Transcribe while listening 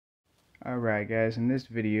Alright guys, in this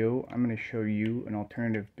video I'm going to show you an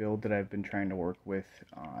alternative build that I've been trying to work with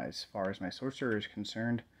as far as my Sorcerer is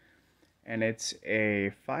concerned, and it's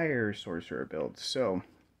a Fire Sorcerer build. So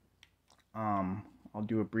I'll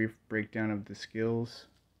do a brief breakdown of the skills.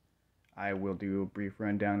 I will do a brief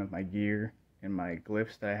rundown of my gear and my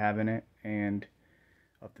glyphs that I have in it and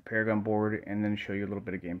of the Paragon board, and then show you a little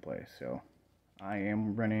bit of gameplay. So I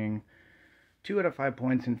am running 2 out of 5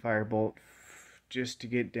 points in Firebolt just to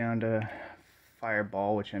get down to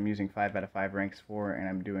Fireball, which I'm using 5 out of 5 ranks for, and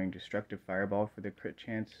I'm doing Destructive Fireball for the crit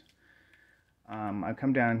chance. I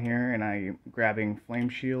come down here and I'm grabbing Flame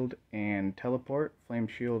Shield and Teleport. Flame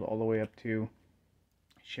Shield all the way up to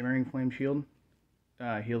Shimmering Flame Shield.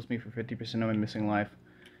 Heals me for 50% of my missing life,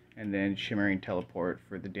 and then Shimmering Teleport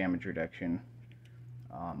for the damage reduction.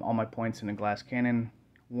 All my points in the Glass Cannon.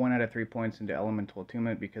 1 out of 3 points into Elemental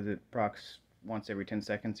Attunement because it procs once every 10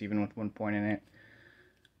 seconds, even with 1 point in it.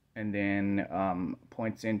 And then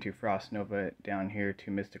points into Frost Nova down here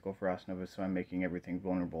to Mystical Frost Nova, so I'm making everything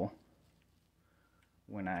vulnerable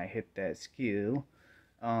when I hit that skill.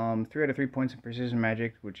 3 out of 3 points in Precision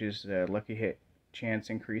Magic, which is the lucky hit chance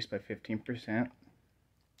increased by 15%.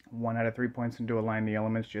 1 out of 3 points into Align the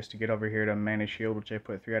Elements just to get over here to Mana Shield, which I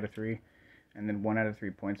put 3 out of 3. And then 1 out of 3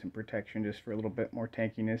 points in Protection just for a little bit more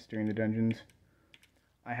tankiness during the dungeons.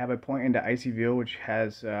 I have a point into Icy Veil, which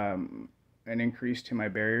has an increase to my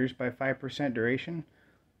barriers by 5% duration.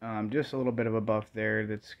 Just a little bit of a buff there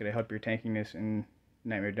that's going to help your tankiness in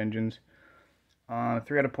Nightmare Dungeons.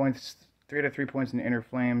 3 out of 3 points in Inner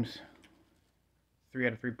Flames. 3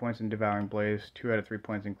 out of 3 points in Devouring Blaze. 2 out of 3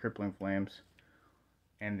 points in Crippling Flames.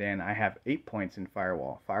 And then I have 8 points in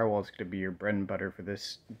Firewall. Firewall is going to be your bread and butter for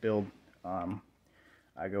this build.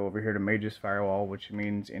 I go over here to Mage's Firewall, which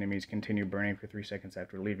means enemies continue burning for 3 seconds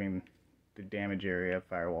after leaving the damage area of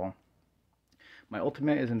Firewall. My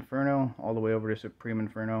ultimate is Inferno, all the way over to Supreme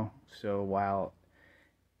Inferno, so while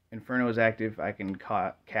Inferno is active, I can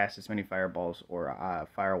cast as many fireballs or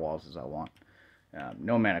firewalls as I want.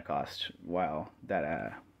 No mana cost while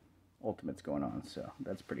that ultimate's going on, so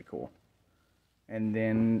that's pretty cool. And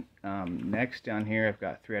then next down here, I've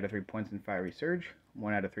got 3 out of 3 points in Fiery Surge,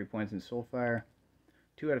 1 out of 3 points in Soulfire,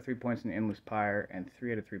 2 out of 3 points in Endless Pyre, and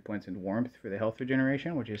 3 out of 3 points in Warmth for the health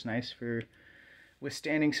regeneration, which is nice for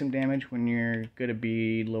withstanding some damage when you're going to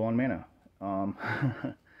be low on mana.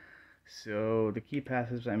 So the key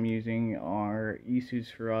passives I'm using are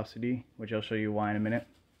Isu's Ferocity, which I'll show you why in a minute.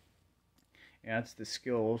 Yeah, that's the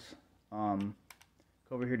skills. Go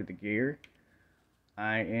over here to the gear.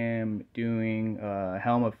 I am doing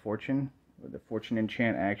Helm of Fortune. The Fortune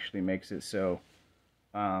enchant actually makes it so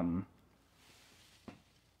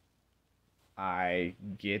I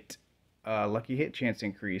get a lucky hit chance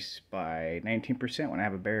increase by 19% when I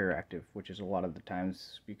have a barrier active, which is a lot of the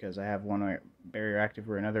times because I have one barrier active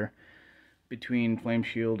or another between Flame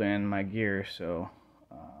Shield and my gear, so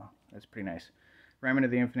that's pretty nice. Ramen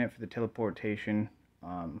of the Infinite for the teleportation.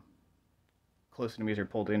 Close enemies are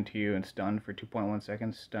pulled into you and stunned for 2.1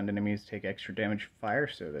 seconds. Stunned enemies take extra damage fire,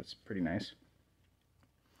 so that's pretty nice.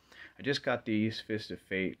 I just got these Fist of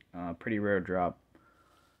Fate, pretty rare drop.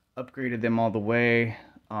 Upgraded them all the way.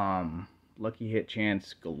 Lucky hit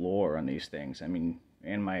chance galore on these things. I mean,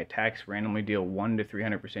 and my attacks randomly deal 1 to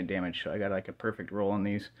 300% damage, so I got like a perfect roll on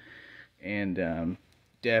these. And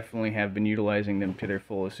definitely have been utilizing them to their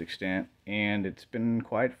fullest extent, and it's been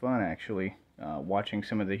quite fun actually. Watching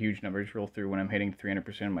some of the huge numbers roll through when I'm hitting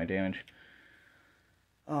 300% of my damage.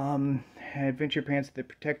 Adventure Pants the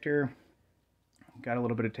Protector. Got a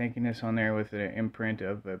little bit of tankiness on there with an imprint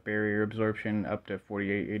of a barrier absorption up to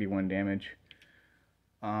 48-81 damage.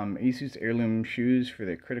 Isu's Heirloom Shoes for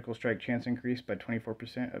the critical strike chance increase by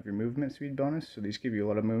 24% of your movement speed bonus. So these give you a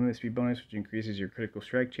lot of movement speed bonus, which increases your critical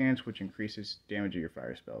strike chance, which increases damage of your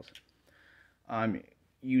fire spells. I'm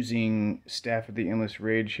using Staff of the Endless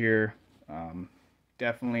Rage here.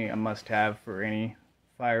 Definitely a must-have for any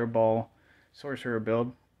Fireball Sorcerer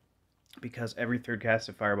build, because every third cast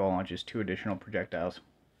of Fireball launches 2 additional projectiles.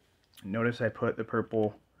 Notice I put the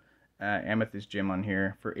purple Amethyst gem on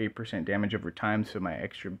here for 8% damage over time, so my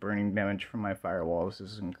extra burning damage from my firewalls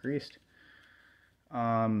is increased.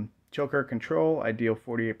 Choker Control, I deal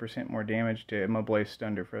 48% more damage to immobilize,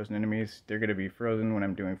 stunned, or frozen enemies. They're going to be frozen when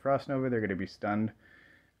I'm doing Frost Nova. They're going to be stunned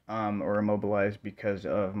or immobilized because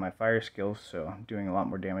of my fire skills, so I'm doing a lot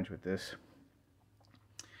more damage with this.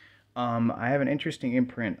 I have an interesting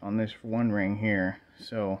imprint on this one ring here.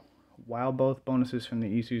 So while both bonuses from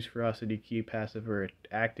the Isu's Ferocity key passive are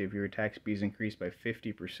active, your attack speed is increased by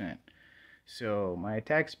 50%. So my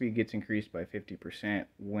attack speed gets increased by 50%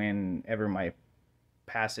 whenever my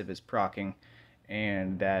passive is proccing,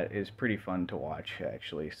 and that is pretty fun to watch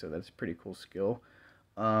actually. So that's a pretty cool skill.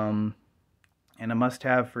 And a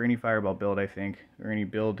must-have for any fireball build, I think, or any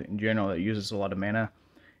build in general that uses a lot of mana,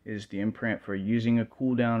 is the imprint for using a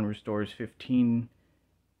cooldown restores 15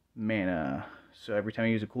 mana. So every time I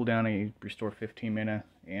use a cooldown, I restore 15 mana,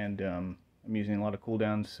 and I'm using a lot of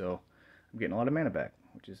cooldowns, so I'm getting a lot of mana back,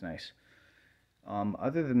 which is nice.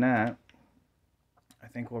 Other than that, I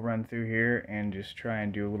think we'll run through here and just try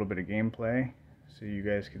and do a little bit of gameplay so you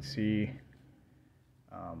guys can see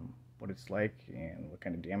what it's like and what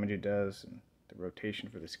kind of damage it does and the rotation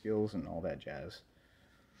for the skills and all that jazz.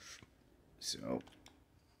 So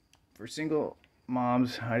for single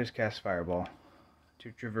mobs, I just cast Fireball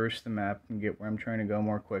to traverse the map and get where I'm trying to go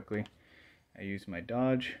more quickly. I use my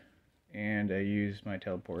dodge and I use my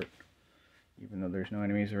teleport. Even though there's no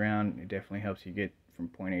enemies around, it definitely helps you get from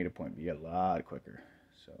point A to point B a lot quicker.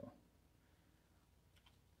 So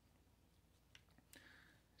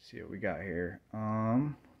let's see what we got here.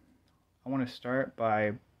 I want to start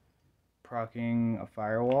by proccing a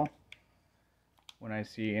Firewall when I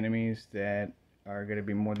see enemies that are going to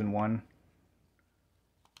be more than one.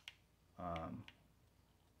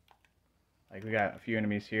 Like we got a few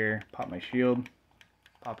enemies here. Pop my shield,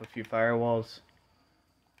 pop a few Firewalls,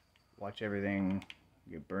 watch everything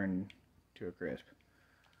get burned to a crisp.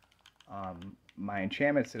 My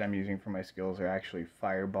enchantments that I'm using for my skills are actually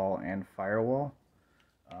Fireball and Firewall.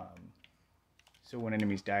 So when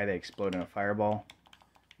enemies die, they explode in a Fireball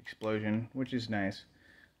explosion, which is nice.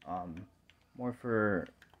 More for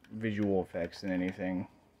visual effects than anything.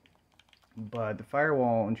 But the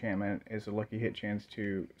Firewall enchantment is a lucky hit chance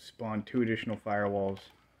to spawn 2 additional Firewalls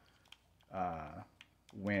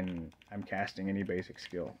when I'm casting any basic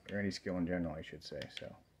skill, or any skill in general, I should say.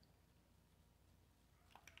 So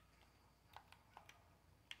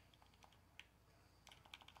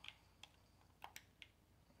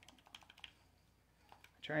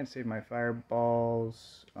try and save my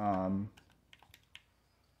Fireballs for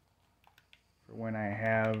when I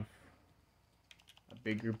have a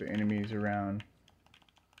big group of enemies around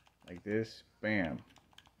like this. Bam,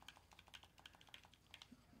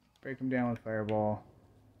 break them down with Fireball.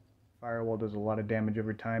 Firewall does a lot of damage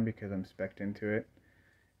over time because I'm spec'd into it,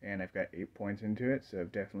 and I've got 8 points into it, so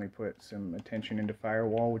I've definitely put some attention into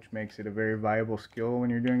Firewall, which makes it a very viable skill when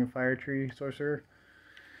you're doing a Fire Tree Sorcerer.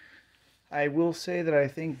 I will say that I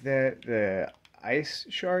think that the Ice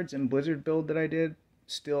Shards and Blizzard build that I did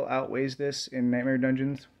still outweighs this in Nightmare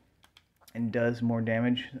Dungeons and does more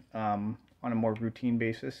damage on a more routine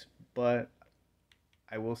basis, but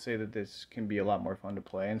I will say that this can be a lot more fun to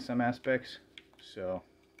play in some aspects. So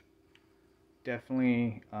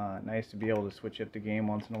definitely nice to be able to switch up the game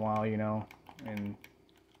once in a while, you know, and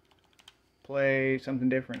play something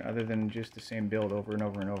different other than just the same build over and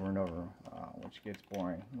over and over and over, which gets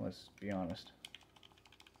boring, let's be honest.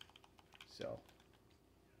 So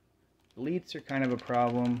elites are kind of a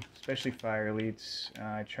problem, especially fire elites.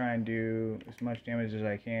 I try and do as much damage as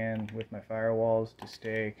I can with my Firewalls to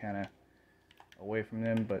stay kind of away from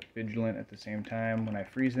them, but vigilant at the same time. When I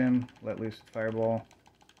freeze them, let loose the Fireball,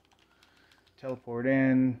 teleport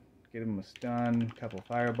in, get them a stun, couple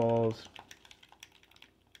Fireballs,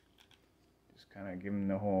 just kind of give them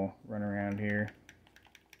the whole run around here.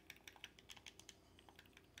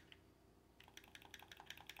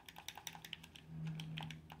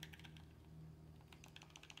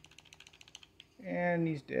 And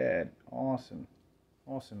he's dead. Awesome.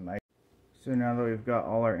 Awesome, Mike. So now that we've got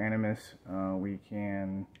all our Animus, we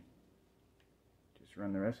can just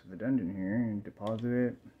run the rest of the dungeon here and deposit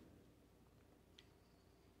it.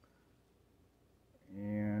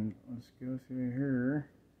 And let's go through here.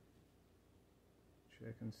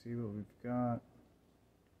 Check and see what we've got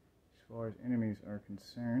as far as enemies are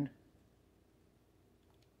concerned.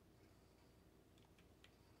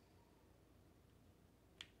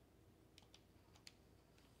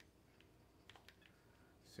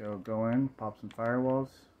 So go in, pop some Firewalls,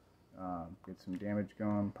 get some damage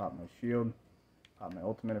going, pop my shield, pop my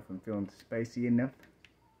ultimate if I'm feeling spicy enough,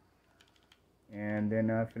 and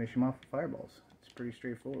then finish him off with Fireballs. It's pretty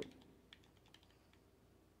straightforward.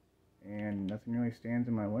 And nothing really stands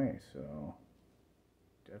in my way, so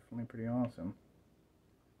definitely pretty awesome.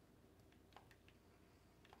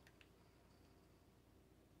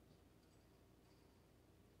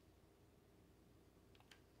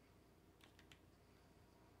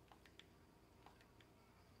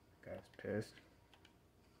 Guy's pissed.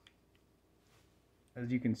 As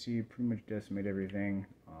you can see, pretty much decimate everything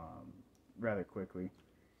rather quickly.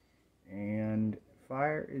 And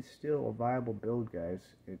fire is still a viable build, guys.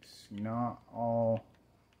 It's not all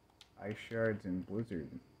Ice Shards and Blizzard,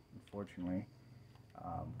 unfortunately.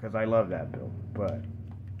 because I love that build. But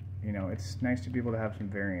you know, it's nice to be able to have some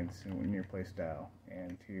variance in your play style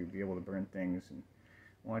and to be able to burn things and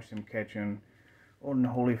watch them catch on old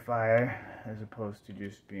holy fire as opposed to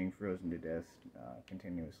just being frozen to death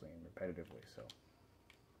continuously and repetitively. So,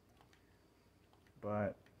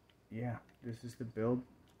 but yeah, this is the build.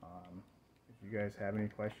 If you guys have any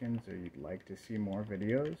questions or you'd like to see more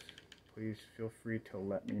videos, please feel free to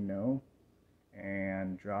let me know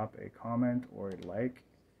and drop a comment or a like,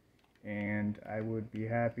 and I would be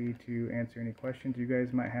happy to answer any questions you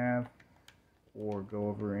guys might have or go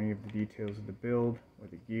over any of the details of the build or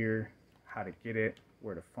the gear, how to get it,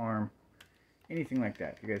 where to farm, anything like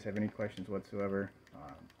that. If you guys have any questions whatsoever,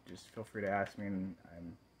 just feel free to ask me, and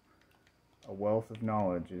I'm a wealth of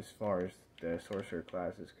knowledge as far as the Sorcerer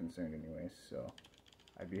class is concerned anyways, so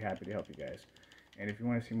I'd be happy to help you guys. And if you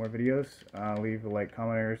want to see more videos, leave a like,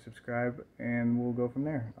 comment, or subscribe, and we'll go from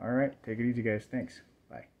there. Alright, take it easy guys, thanks.